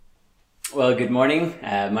Well, good morning.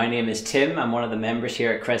 My name is Tim. I'm one of the members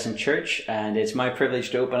here at Crescent Church, and it's my privilege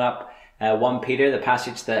to open up 1 Peter, the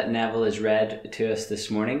passage that Neville has read to us this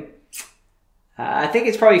morning. I think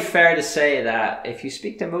it's probably fair to say that if you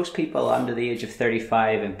speak to most people under the age of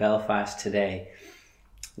 35 in Belfast today,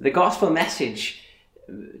 the gospel message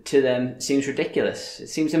to them seems ridiculous. It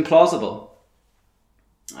seems implausible.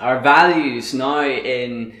 Our values now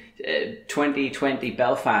in 2020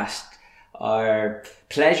 Belfast are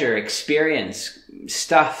pleasure, experience,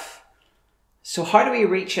 stuff. So how do we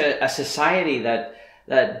reach a society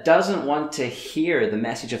that doesn't want to hear the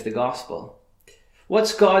message of the gospel?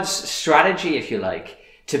 What's God's strategy, if you like,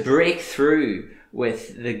 to break through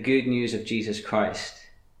with the good news of Jesus Christ?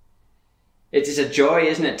 It is a joy,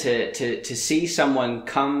 isn't it, to see someone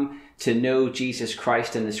come to know Jesus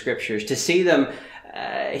Christ in the scriptures, to see them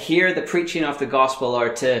hear the preaching of the gospel, or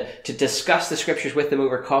to discuss the scriptures with them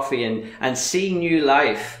over coffee and see new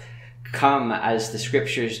life come as the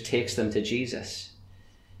scriptures takes them to Jesus.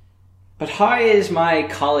 But how is my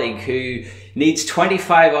colleague who needs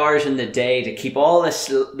 25 hours in the day to keep all this,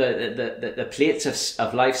 the plates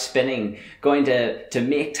of life spinning, going to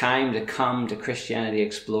make time to come to Christianity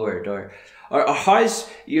Explored? Or how's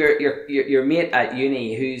your mate at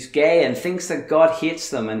uni who's gay and thinks that God hates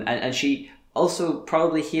them, and she also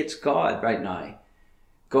probably hates God right now,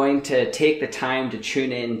 going to take the time to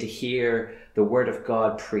tune in to hear the word of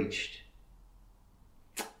God preached?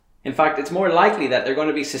 In fact, it's more likely that they're going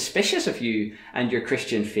to be suspicious of you and your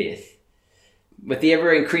Christian faith. With the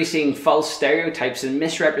ever-increasing false stereotypes and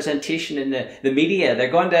misrepresentation in the media,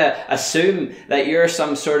 they're going to assume that you're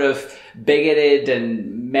some sort of bigoted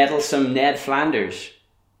and meddlesome Ned Flanders.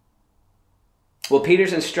 Well,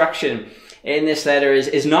 Peter's instruction in this letter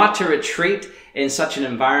is not to retreat in such an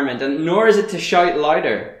environment, and nor is it to shout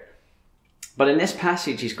louder. But in this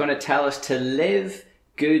passage, he's going to tell us to live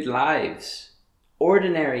good lives,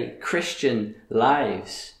 ordinary Christian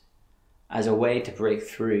lives, as a way to break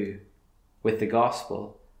through with the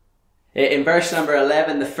gospel. In verse number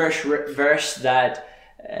 11, the first verse that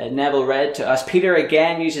Neville read to us, Peter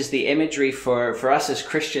again uses the imagery for us as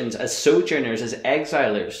Christians, as sojourners, as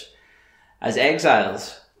exilers, as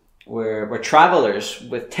exiles. We're travelers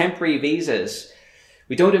with temporary visas.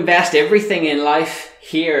 We don't invest everything in life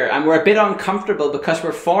here, and we're a bit uncomfortable because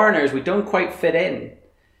we're foreigners. We don't quite fit in.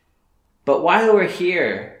 But while we're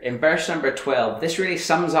here, in verse number 12, this really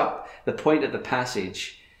sums up the point of the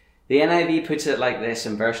passage. The NIV puts it like this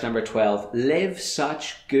in verse number 12: live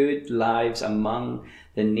such good lives among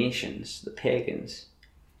the nations, the pagans,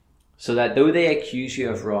 so that though they accuse you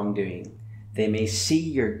of wrongdoing, they may see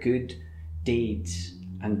your good deeds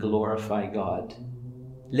and glorify God.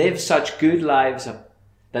 Live such good lives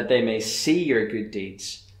that they may see your good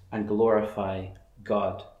deeds and glorify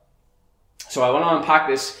God. So I want to unpack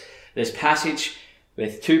this passage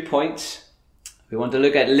with 2 points. We want to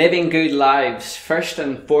look at living good lives, first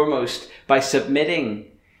and foremost, by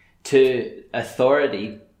submitting to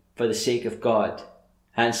authority for the sake of God.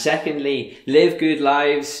 And secondly, live good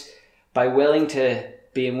lives by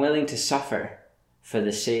being willing to suffer for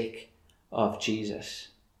the sake of Jesus.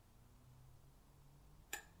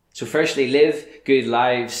 So firstly, live good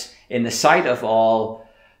lives in the sight of all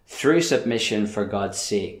through submission for God's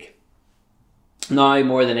sake. Now,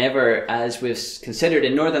 more than ever, as we've considered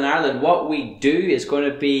in Northern Ireland, what we do is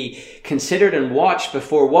going to be considered and watched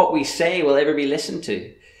before what we say will ever be listened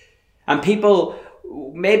to. And people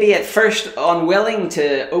may be at first unwilling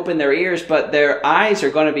to open their ears, but their eyes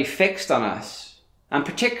are going to be fixed on us. And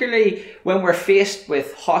particularly when we're faced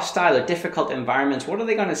with hostile or difficult environments, what are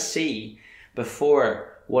they going to see before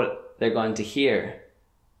what they're going to hear?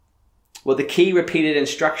 Well, the key repeated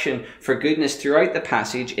instruction for goodness throughout the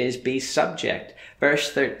passage is be subject.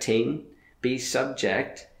 Verse 13, be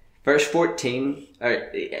subject. Verse 14,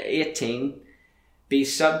 or 18, be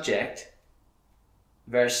subject.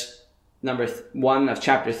 Verse number 1 of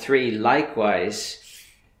chapter 3, likewise,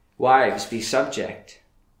 wives, be subject.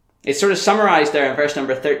 It's sort of summarized there in verse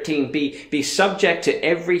number 13, be subject to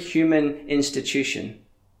every human institution.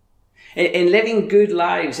 In living good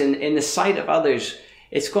lives in the sight of others,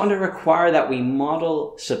 it's going to require that we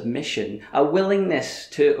model submission, a willingness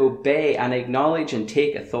to obey and acknowledge and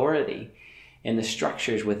take authority in the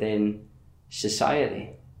structures within society.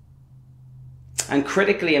 And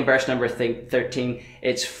critically in verse number 13,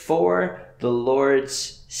 it's for the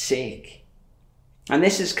Lord's sake. And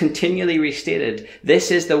this is continually restated.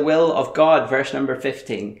 This is the will of God, verse number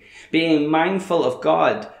 15. Being mindful of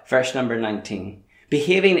God, verse number 19.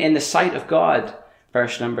 Behaving in the sight of God,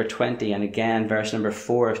 verse number 20, and again verse number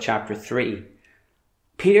 4 of chapter 3.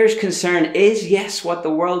 Peter's concern is, yes, what the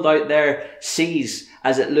world out there sees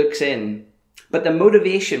as it looks in. But the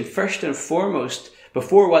motivation, first and foremost,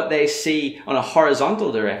 before what they see on a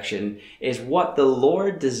horizontal direction, is what the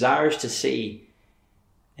Lord desires to see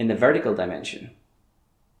in the vertical dimension.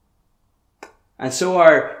 And so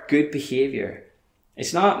our good behavior,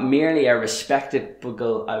 it's not merely a respectable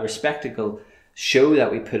show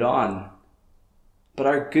that we put on, but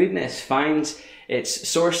our goodness finds its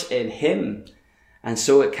source in Him, and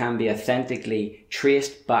so it can be authentically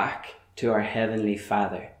traced back to our Heavenly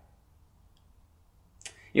Father.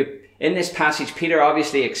 In this passage, Peter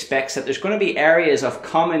obviously expects that there's going to be areas of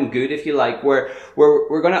common good, if you like, where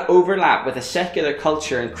we're going to overlap with a secular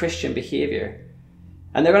culture and Christian behavior.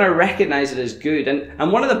 And they're going to recognize it as good.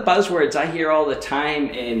 And one of the buzzwords I hear all the time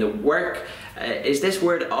in the work is this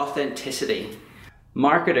word authenticity.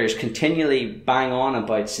 Marketers continually bang on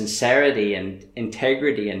about sincerity and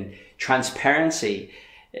integrity and transparency.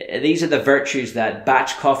 These are the virtues that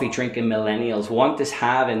batch coffee drinking millennials want to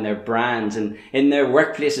have in their brands and in their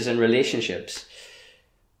workplaces and relationships.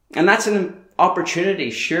 And that's an opportunity,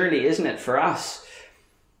 surely, isn't it, for us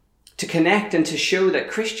to connect and to show that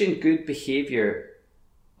Christian good behavior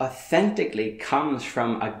authentically comes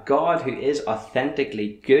from a God who is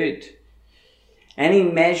authentically good. Any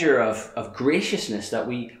measure of graciousness that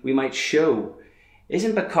we might show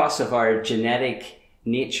isn't because of our genetic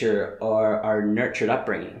nature or our nurtured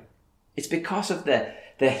upbringing. It's because of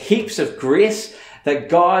the heaps of grace that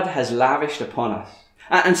God has lavished upon us.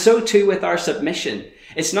 And so too with our submission.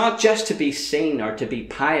 It's not just to be seen or to be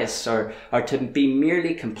pious or to be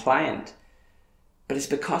merely compliant, but it's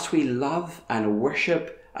because we love and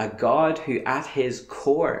worship a God who at His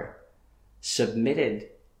core submitted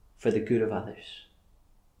for the good of others.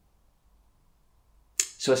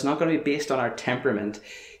 So it's not going to be based on our temperament.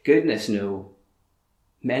 Goodness, no.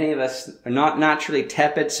 Many of us are not naturally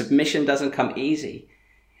tepid. Submission doesn't come easy.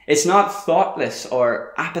 It's not thoughtless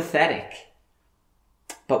or apathetic,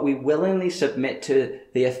 but we willingly submit to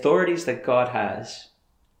the authorities that God has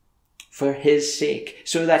for His sake,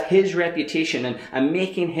 so that His reputation and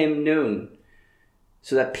making Him known,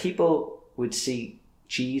 so that people would see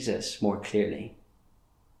Jesus more clearly.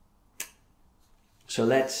 So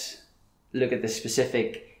let's look at the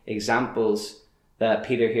specific examples that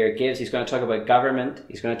Peter here gives. He's going to talk about government,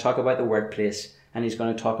 he's going to talk about the workplace, and he's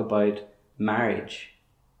going to talk about marriage.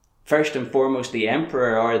 First and foremost, the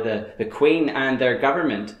emperor or the queen and their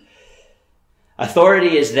government.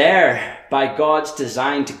 Authority is there by God's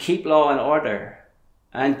design to keep law and order.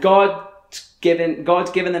 And God's given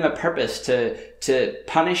them a purpose to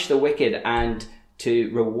punish the wicked and to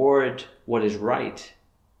reward what is right.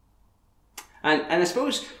 And I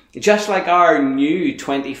suppose, just like our new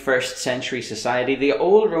 21st century society, the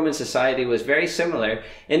old Roman society was very similar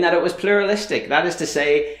in that it was pluralistic. That is to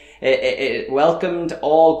say, it welcomed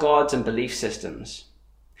all gods and belief systems.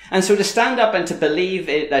 And so to stand up and to believe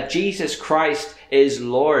that Jesus Christ is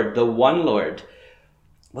Lord, the one Lord,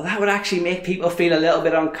 well, that would actually make people feel a little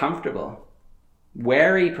bit uncomfortable,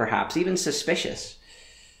 wary perhaps, even suspicious.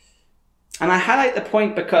 And I highlight the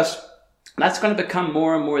point because that's going to become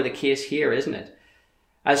more and more the case here, isn't it?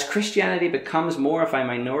 As Christianity becomes more of a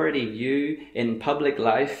minority view in public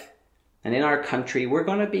life and in our country, we're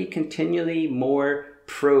going to be continually more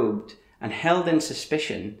probed and held in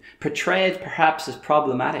suspicion, portrayed perhaps as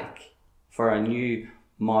problematic for a new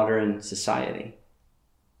modern society.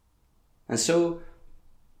 And so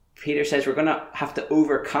Peter says we're going to have to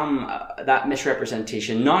overcome that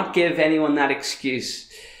misrepresentation, not give anyone that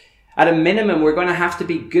excuse. At a minimum, we're going to have to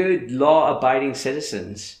be good, law-abiding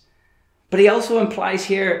citizens. But he also implies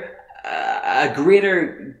here a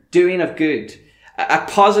greater doing of good, a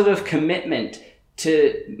positive commitment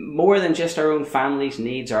to more than just our own family's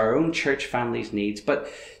needs, our own church family's needs, but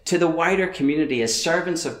to the wider community as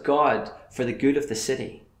servants of God for the good of the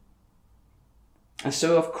city. And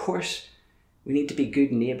so, of course, we need to be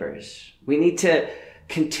good neighbours. We need to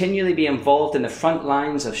continually be involved in the front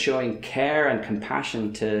lines of showing care and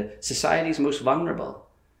compassion to society's most vulnerable,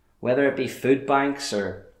 whether it be food banks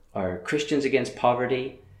or Christians Against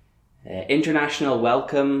Poverty, international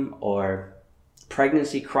welcome, or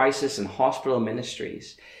pregnancy crisis and hospital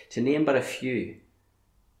ministries, to name but a few.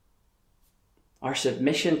 Our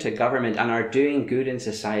submission to government and our doing good in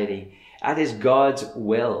society, that is God's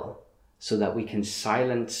will, so that we can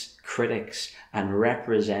silence critics and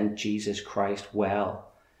represent Jesus Christ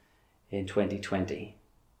well in 2020.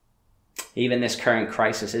 Even this current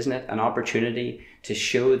crisis, isn't it? An opportunity to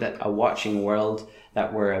show that a watching world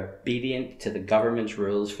that we're obedient to the government's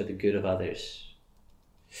rules for the good of others.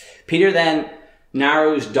 Peter then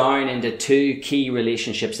narrows down into two key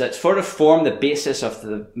relationships that sort of form the basis of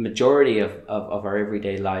the majority of our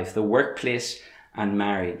everyday life: the workplace and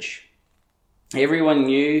marriage. Everyone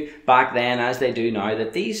knew back then, as they do now,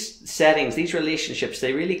 that these settings, these relationships,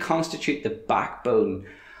 they really constitute the backbone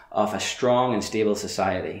of a strong and stable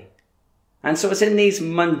society. And so it's in these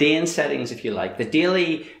mundane settings, if you like, the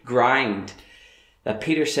daily grind, that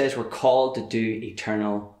Peter says we're called to do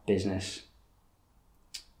eternal business.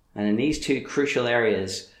 And in these two crucial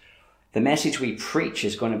areas, the message we preach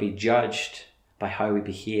is going to be judged by how we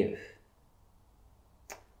behave.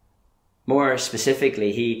 More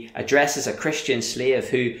specifically, he addresses a Christian slave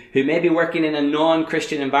who may be working in a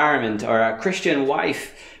non-Christian environment, or a Christian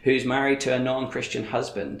wife who's married to a non-Christian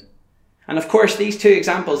husband. And of course, these two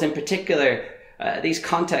examples in particular, these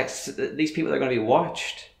contexts, these people are going to be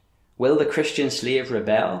watched. Will the Christian slave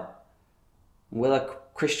rebel? Will a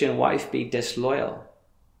Christian wife be disloyal?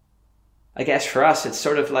 I guess for us, it's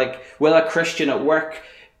sort of like, will a Christian at work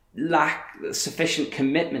lack sufficient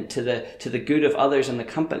commitment to the good of others in the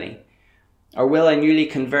company? Or will a newly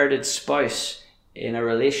converted spouse in a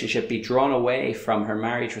relationship be drawn away from her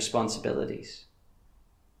marriage responsibilities?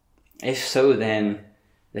 If so, then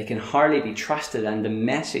they can hardly be trusted, and the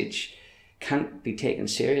message can't be taken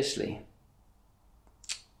seriously.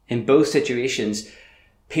 In both situations,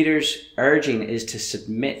 Peter's urging is to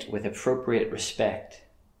submit with appropriate respect.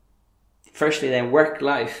 Firstly, then, work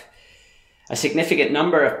life. A significant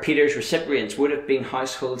number of Peter's recipients would have been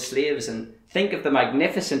household slaves, and think of the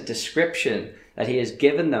magnificent description that he has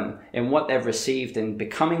given them in what they've received in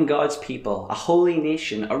becoming God's people, a holy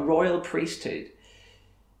nation, a royal priesthood.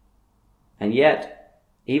 And yet,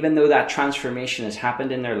 even though that transformation has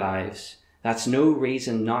happened in their lives, that's no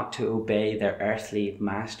reason not to obey their earthly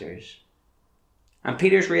masters. And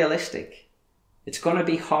Peter's realistic. It's going to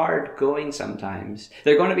be hard going sometimes.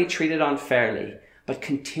 They're going to be treated unfairly, but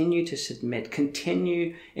continue to submit.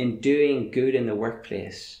 Continue in doing good in the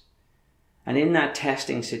workplace. And in that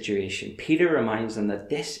testing situation, Peter reminds them that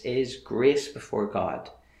this is grace before God.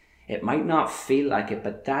 It might not feel like it,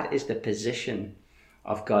 but that is the position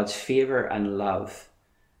of God's favor and love,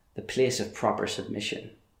 the place of proper submission.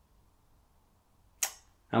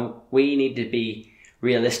 And we need to be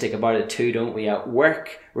realistic about it too, don't we? At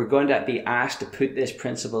work, we're going to be asked to put this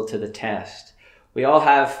principle to the test. We all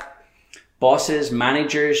have bosses,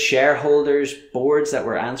 managers, shareholders, boards that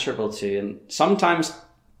we're answerable to, and sometimes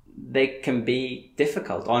they can be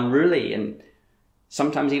difficult, unruly, and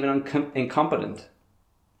sometimes even incompetent.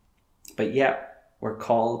 But yet, we're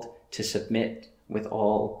called to submit with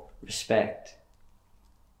all respect.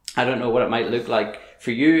 I don't know what it might look like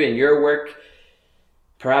for you in your work.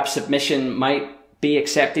 Perhaps submission might be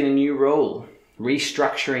accepting a new role,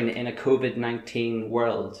 restructuring in a COVID-19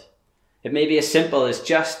 world. It may be as simple as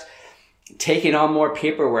just taking on more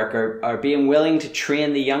paperwork, or being willing to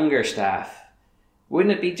train the younger staff.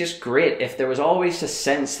 Wouldn't it be just great if there was always a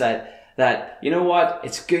sense that, you know what,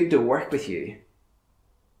 it's good to work with you.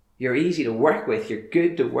 You're easy to work with, you're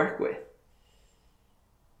good to work with.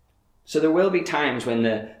 So there will be times when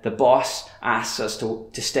the boss asks us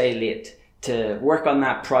to stay late, to work on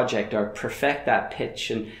that project or perfect that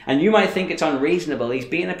pitch. And you might think it's unreasonable. He's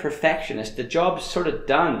being a perfectionist. The job's sort of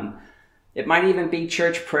done. It might even be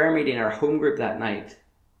church prayer meeting or home group that night.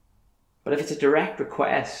 But if it's a direct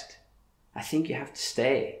request, I think you have to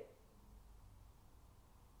stay.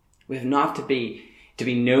 We have not to be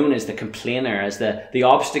known as the complainer, as the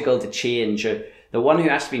obstacle to change, or the one who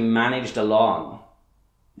has to be managed along.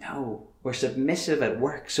 No, we're submissive at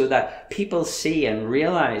work so that people see and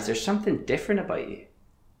realize there's something different about you.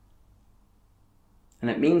 And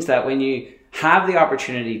it means that when you have the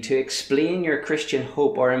opportunity to explain your Christian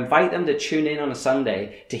hope, or invite them to tune in on a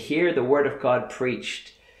Sunday to hear the Word of God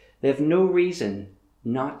preached, they have no reason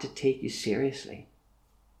not to take you seriously.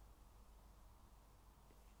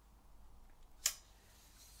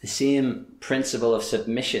 The same principle of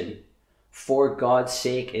submission for God's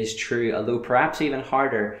sake is true, although perhaps even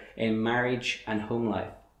harder in marriage and home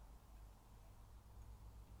life.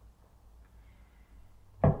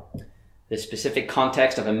 The specific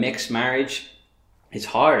context of a mixed marriage is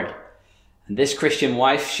hard. And this Christian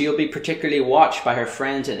wife, she'll be particularly watched by her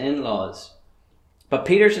friends and in-laws. But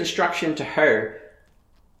Peter's instruction to her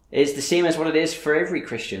is the same as what it is for every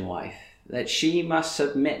Christian wife, that she must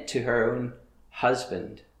submit to her own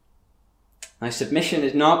husband. Now, submission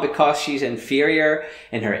is not because she's inferior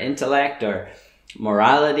in her intellect or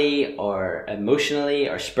morality or emotionally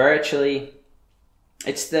or spiritually.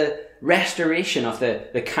 It's the restoration of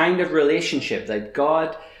the kind of relationship that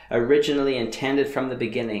God originally intended from the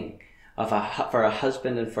beginning for a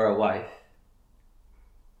husband and for a wife.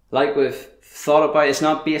 Like we've thought about, it's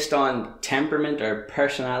not based on temperament or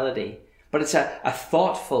personality, but it's a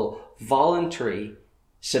thoughtful, voluntary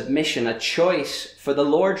submission, a choice for the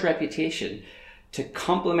Lord's reputation, to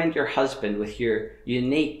complement your husband with your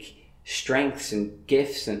unique strengths and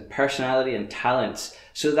gifts and personality and talents,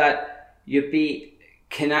 so that you'd be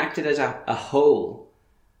connected as a whole.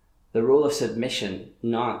 The role of submission,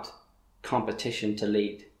 not competition to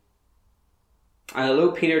lead. And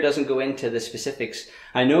although Peter doesn't go into the specifics,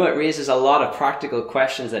 I know it raises a lot of practical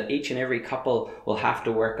questions that each and every couple will have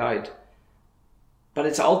to work out. But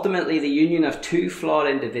it's ultimately the union of two flawed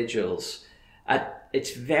individuals. At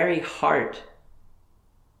its very heart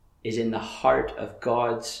is in the heart of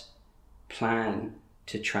God's plan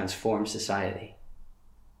to transform society.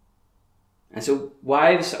 And so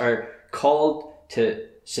wives are called to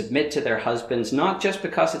submit to their husbands, not just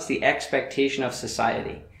because it's the expectation of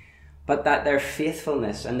society, but that their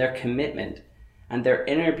faithfulness and their commitment and their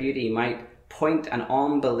inner beauty might point an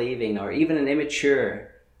unbelieving or even an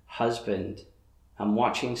immature husband and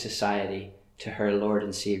watching society to her Lord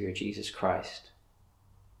and Saviour Jesus Christ.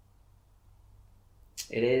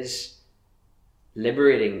 It is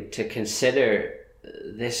liberating to consider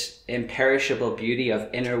this imperishable beauty of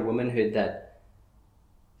inner womanhood that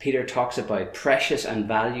Peter talks about, precious and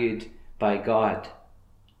valued by God.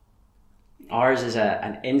 Ours is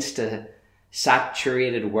an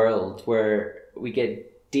Insta-saturated world where we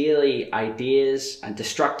get daily ideas and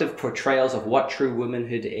destructive portrayals of what true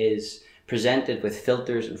womanhood is, presented with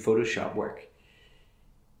filters and Photoshop work.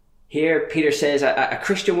 Here, Peter says a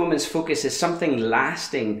Christian woman's focus is something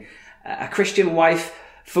lasting. A Christian wife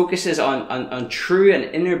focuses on true and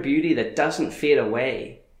inner beauty that doesn't fade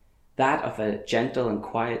away, that of a gentle and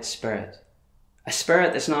quiet spirit. A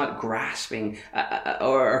spirit that's not grasping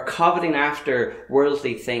or coveting after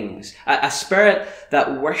worldly things. A spirit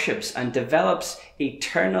that worships and develops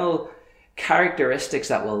eternal characteristics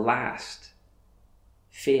that will last.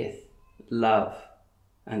 Faith, love,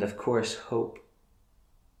 and of course hope.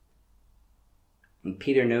 And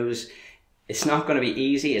Peter knows it's not going to be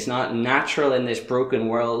easy. It's not natural in this broken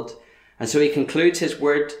world. And so he concludes his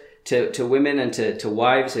word to women and to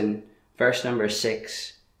wives in verse number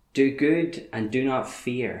 6. Do good and do not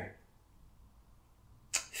fear.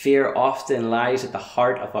 Fear often lies at the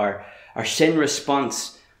heart of our sin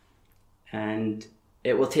response, and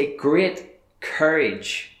it will take great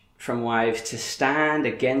courage from wives to stand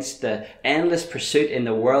against the endless pursuit in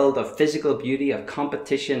the world of physical beauty, of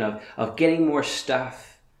competition, of getting more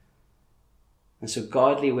stuff. And so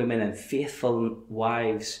godly women and faithful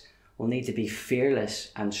wives will need to be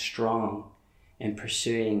fearless and strong in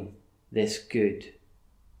pursuing this good.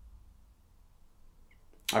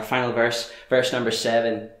 Our final verse number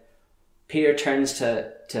 7, Peter turns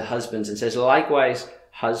to husbands and says, likewise,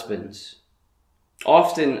 husbands.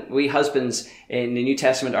 Often we husbands in the New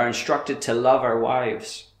Testament are instructed to love our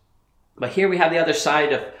wives. But here we have the other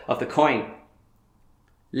side of the coin.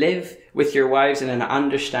 Live with your wives in an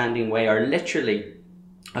understanding way, or literally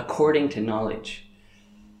according to knowledge.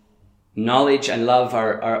 Knowledge and love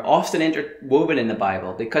are often interwoven in the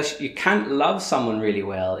Bible, because you can't love someone really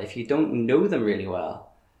well if you don't know them really well.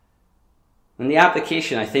 And the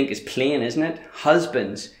application, I think, is plain, isn't it?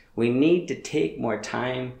 Husbands, we need to take more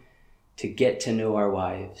time to get to know our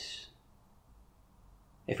wives.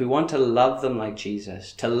 If we want to love them like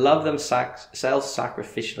Jesus, to love them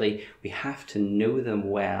self-sacrificially, we have to know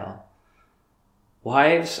them well.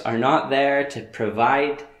 Wives are not there to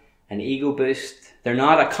provide an ego boost. They're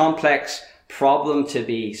not a complex problem to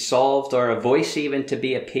be solved or a voice even to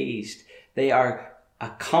be appeased. They are a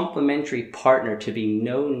complementary partner to be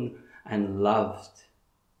known and loved.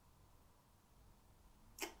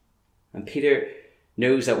 And Peter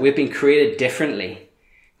knows that we've been created differently.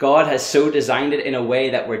 God has so designed it in a way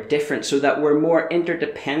that we're different, so that we're more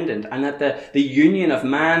interdependent, and that the union of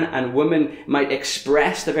man and woman might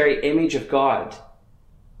express the very image of God.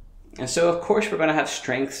 And so, of course, we're going to have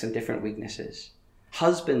strengths and different weaknesses.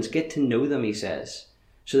 Husbands, get to know them, he says,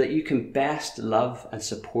 so that you can best love and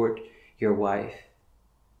support your wife.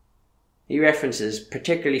 He references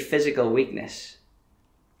particularly physical weakness.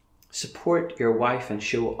 Support your wife and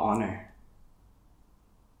show honor.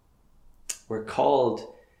 We're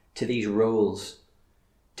called to these roles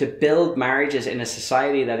to build marriages in a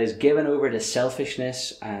society that is given over to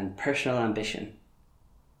selfishness and personal ambition.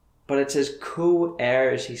 But it's as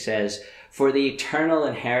co-heirs, he says, for the eternal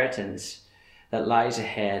inheritance that lies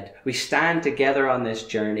ahead. We stand together on this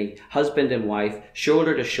journey, husband and wife,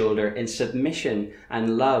 shoulder to shoulder, in submission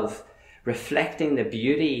and love, reflecting the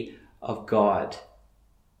beauty of God,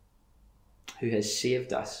 who has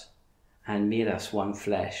saved us and made us one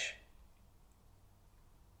flesh.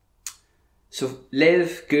 So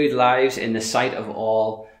live good lives in the sight of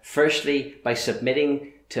all, firstly by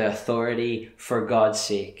submitting to authority for God's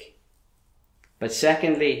sake. But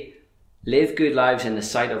secondly, Live good lives in the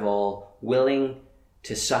sight of all, willing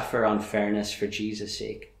to suffer unfairness for Jesus'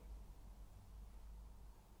 sake.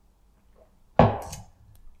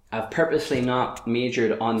 I've purposely not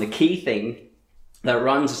majored on the key thing that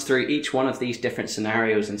runs through each one of these different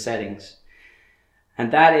scenarios and settings.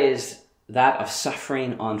 And that is that of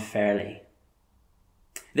suffering unfairly.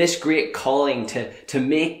 This great calling to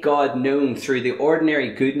make God known through the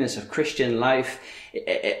ordinary goodness of Christian life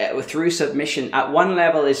through submission at one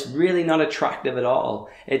level is really not attractive at all.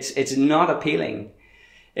 It's not appealing.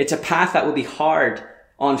 It's a path that will be hard,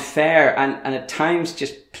 unfair, and at times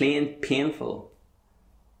just plain painful.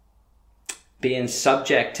 Being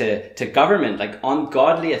subject to government, like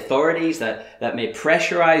ungodly authorities that may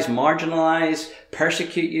pressurize, marginalize,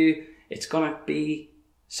 persecute you, it's going to be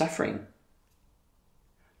suffering.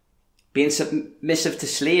 Being submissive to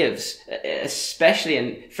slaves, especially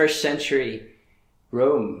in first century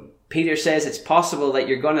Rome. Peter says it's possible that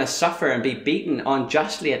you're going to suffer and be beaten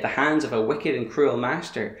unjustly at the hands of a wicked and cruel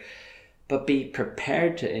master, but be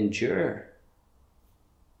prepared to endure.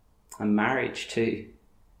 And marriage too.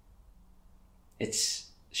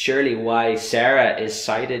 It's surely why Sarah is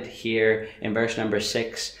cited here in verse number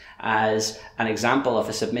 6 as an example of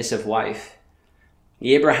a submissive wife.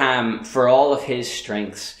 Abraham, for all of his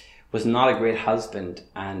strengths, was not a great husband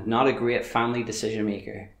and not a great family decision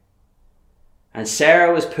maker. And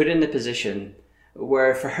Sarah was put in the position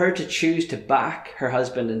where for her to choose to back her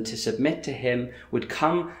husband and to submit to him would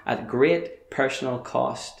come at great personal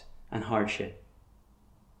cost and hardship.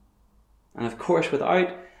 And of course,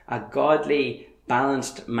 without a godly,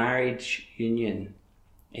 balanced marriage union,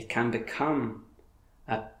 it can become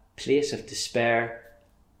a place of despair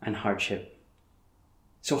and hardship.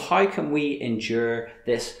 So how can we endure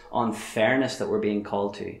this unfairness that we're being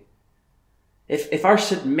called to? If our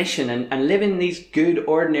submission and living these good,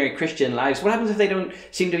 ordinary Christian lives, what happens if they don't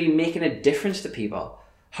seem to be making a difference to people?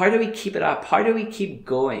 How do we keep it up? How do we keep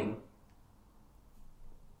going?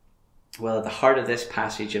 Well, at the heart of this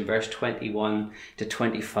passage in verse 21 to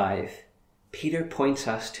 25, Peter points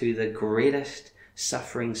us to the greatest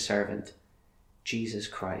suffering servant, Jesus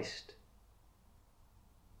Christ.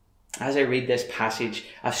 As I read this passage,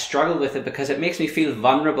 I've struggled with it because it makes me feel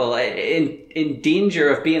vulnerable, in danger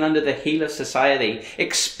of being under the heel of society,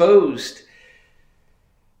 exposed.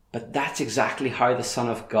 But that's exactly how the Son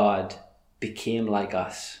of God became like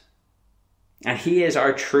us. And he is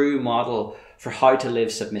our true model for how to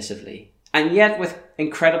live submissively, and yet with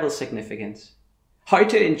incredible significance. How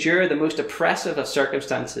to endure the most oppressive of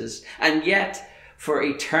circumstances, and yet for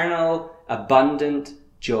eternal, abundant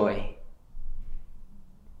joy.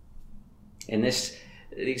 In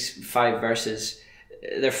these 5 verses,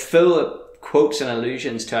 they're full of quotes and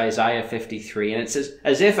allusions to Isaiah 53. And it's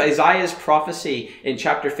as if Isaiah's prophecy in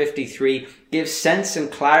chapter 53 gives sense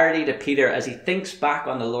and clarity to Peter as he thinks back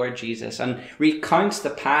on the Lord Jesus and recounts the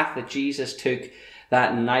path that Jesus took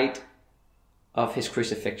that night of his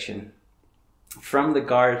crucifixion. From the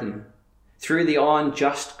garden, through the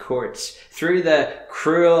unjust courts, through the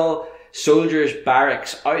cruel soldiers'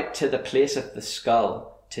 barracks, out to the place of the skull,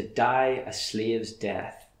 to die a slave's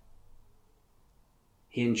death.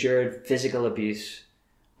 He endured physical abuse,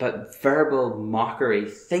 but verbal mockery.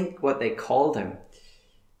 Think what they called him.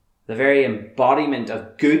 The very embodiment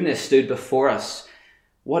of goodness stood before us.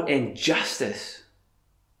 What injustice!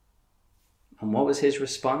 And what was his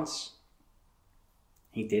response?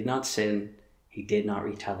 He did not sin. He did not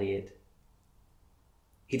retaliate.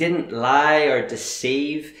 He didn't lie or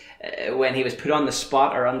deceive when he was put on the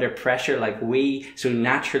spot or under pressure like we so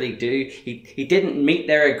naturally do. He didn't meet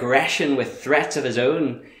their aggression with threats of his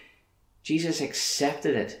own. Jesus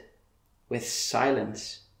accepted it with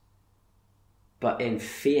silence. But in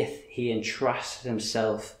faith, he entrusted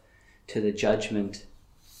himself to the judgment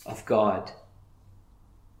of God.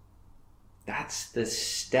 That's the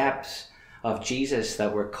steps of Jesus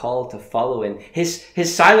that we're called to follow in. His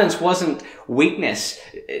silence wasn't weakness,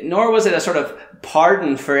 nor was it a sort of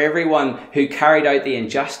pardon for everyone who carried out the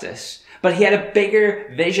injustice. But he had a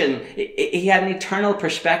bigger vision. He had an eternal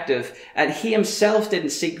perspective, and he himself didn't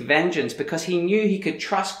seek vengeance because he knew he could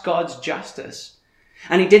trust God's justice.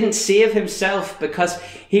 And he didn't save himself because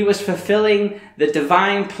he was fulfilling the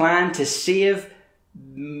divine plan to save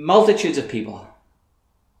multitudes of people.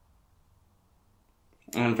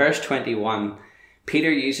 And in verse 21,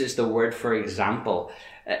 Peter uses the word for example.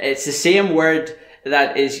 It's the same word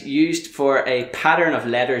that is used for a pattern of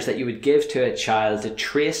letters that you would give to a child to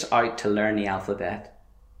trace out to learn the alphabet.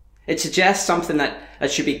 It suggests something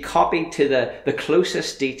that should be copied to the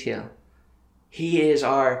closest detail. He is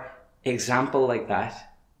our example like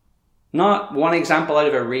that. Not one example out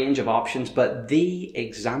of a range of options, but the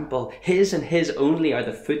example. His and his only are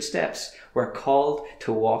the footsteps we're called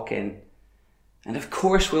to walk in. And of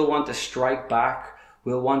course we'll want to strike back.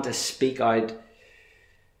 We'll want to speak out.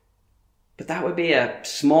 But that would be a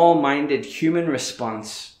small-minded human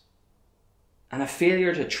response and a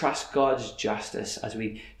failure to trust God's justice as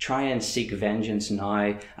we try and seek vengeance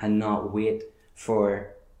now and not wait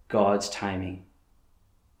for God's timing.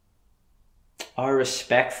 Our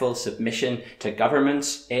respectful submission to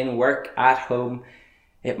governments in work, at home,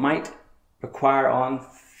 it might require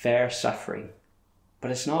unfair suffering, but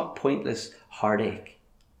it's not pointless heartache.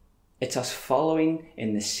 It's us following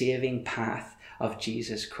in the saving path of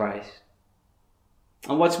Jesus Christ.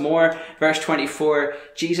 And what's more, verse 24,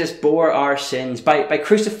 Jesus bore our sins. By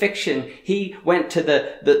crucifixion, he went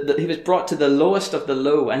to he was brought to the lowest of the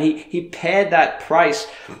low, and he paid that price,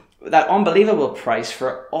 that unbelievable price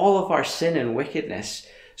for all of our sin and wickedness,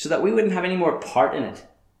 so that we wouldn't have any more part in it.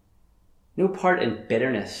 No part in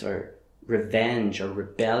bitterness or revenge or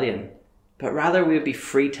rebellion, but rather we would be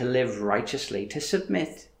free to live righteously, to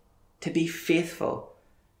submit, to be faithful,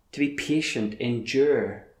 to be patient,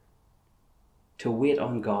 endure, to wait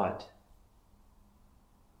on God.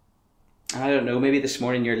 And I don't know, maybe this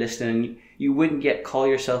morning you're listening and you wouldn't yet call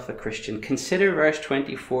yourself a Christian. Consider verse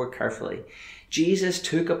 24 carefully. Jesus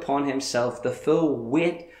took upon himself the full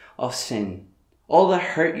weight of sin. All the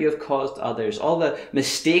hurt you have caused others, all the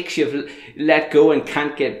mistakes you've let go and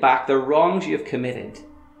can't get back, the wrongs you have committed.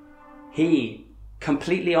 He,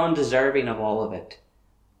 completely undeserving of all of it,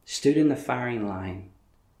 stood in the firing line,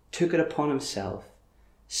 took it upon himself,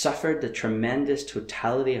 suffered the tremendous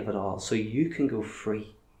totality of it all so you can go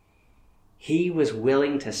free. He was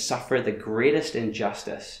willing to suffer the greatest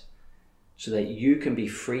injustice so that you can be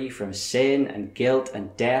free from sin and guilt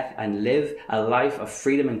and death and live a life of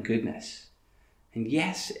freedom and goodness. And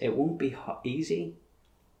yes, it won't be easy,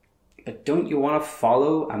 but don't you want to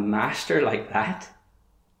follow a master like that?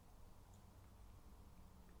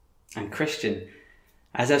 And Christian,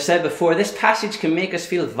 as I've said before, this passage can make us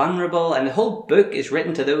feel vulnerable, and the whole book is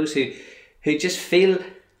written to those who just feel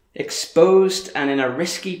exposed and in a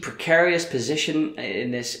risky, precarious position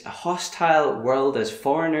in this hostile world as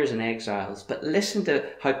foreigners and exiles. But listen to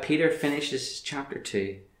how Peter finishes chapter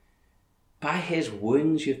 2. By his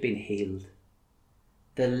wounds you've been healed.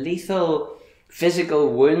 The lethal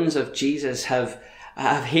physical wounds of Jesus have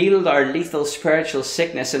healed our lethal spiritual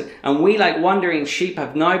sickness, and we, like wandering sheep,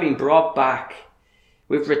 have now been brought back.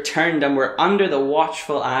 We've returned and we're under the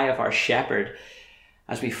watchful eye of our shepherd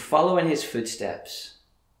as we follow in his footsteps.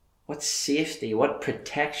 What safety, what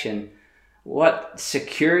protection, what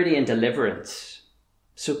security and deliverance.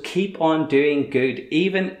 So keep on doing good,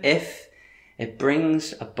 even if it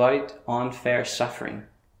brings about unfair suffering.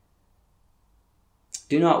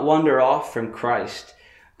 Do not wander off from Christ.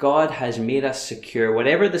 God has made us secure,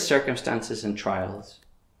 whatever the circumstances and trials.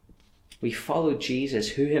 We follow Jesus,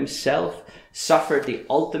 who himself suffered the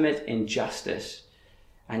ultimate injustice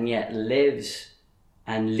and yet lives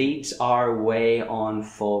and leads our way on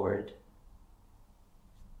forward.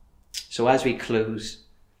 So as we close,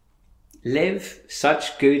 live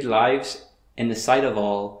such good lives in the sight of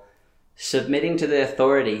all, submitting to the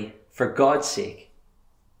authority for God's sake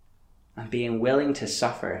and being willing to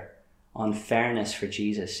suffer unfairness for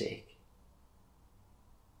Jesus' sake.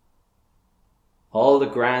 All the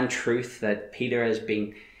grand truth that Peter has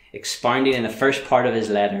been expounding in the first part of his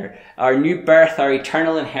letter, our new birth, our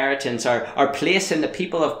eternal inheritance, our place in the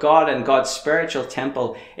people of God and God's spiritual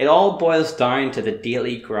temple, it all boils down to the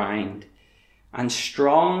daily grind. And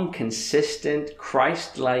strong, consistent,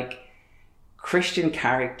 Christ-like Christian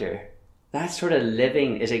character, that sort of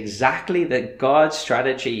living is exactly the God's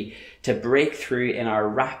strategy to break through in our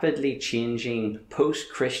rapidly changing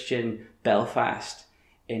post-Christian Belfast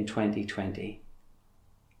in 2020.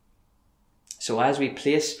 So as we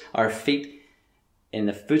place our feet in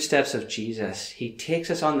the footsteps of Jesus, he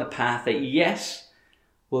takes us on the path that, yes,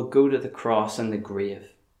 will go to the cross and the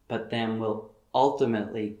grave, but then will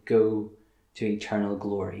ultimately go to eternal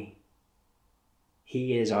glory.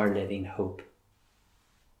 He is our living hope.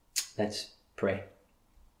 Let's pray.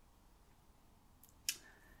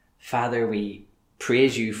 Father, we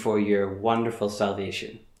praise you for your wonderful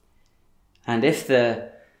salvation. And if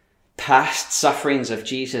the past sufferings of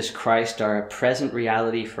Jesus Christ are a present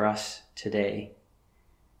reality for us today,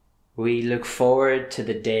 we look forward to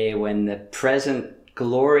the day when the present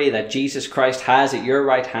glory that Jesus Christ has at your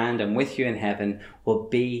right hand and with you in heaven will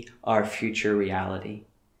be our future reality.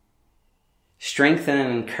 Strengthen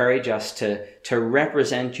and encourage us to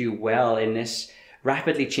represent you well in this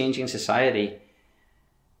rapidly changing society,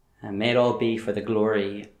 and may it all be for the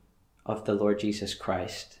glory of the Lord Jesus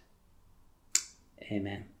Christ.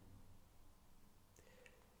 Amen.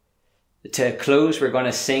 To close, we're going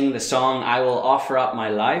to sing the song, I Will Offer Up My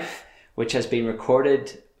Life, which has been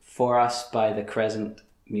recorded for us by the Crescent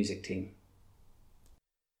music team.